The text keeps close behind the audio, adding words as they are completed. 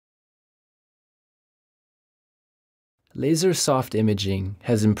Laser soft imaging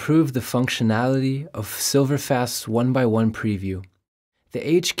has improved the functionality of SilverFast's 1x1 preview. The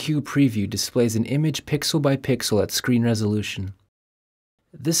HQ preview displays an image pixel by pixel at screen resolution.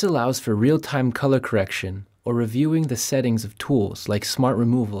 This allows for real-time color correction or reviewing the settings of tools like smart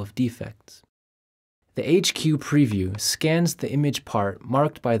removal of defects. The HQ preview scans the image part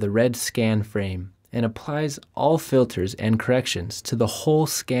marked by the red scan frame and applies all filters and corrections to the whole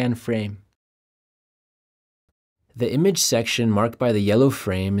scan frame. The image section marked by the yellow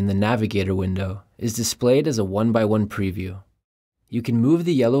frame in the navigator window is displayed as a 1x1 preview. You can move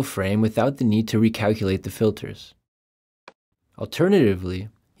the yellow frame without the need to recalculate the filters. Alternatively,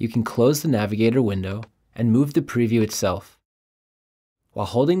 you can close the navigator window and move the preview itself. While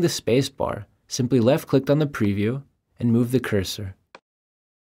holding the spacebar, simply left-click on the preview and move the cursor.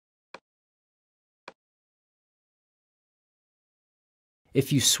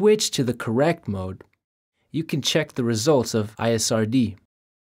 If you switch to the correct mode, you can check the results of ISRD.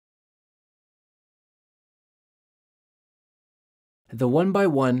 The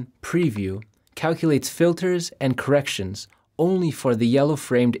 1x1 preview calculates filters and corrections only for the yellow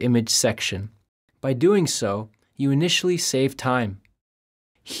framed image section. By doing so, you initially save time.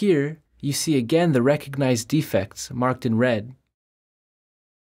 Here, you see again the recognized defects marked in red,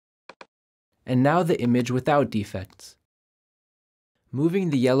 and now the image without defects. Moving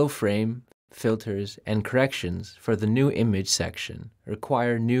the yellow frame, filters, and corrections for the new image section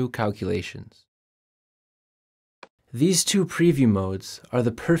require new calculations. These two preview modes are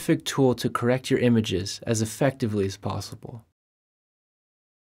the perfect tool to correct your images as effectively as possible.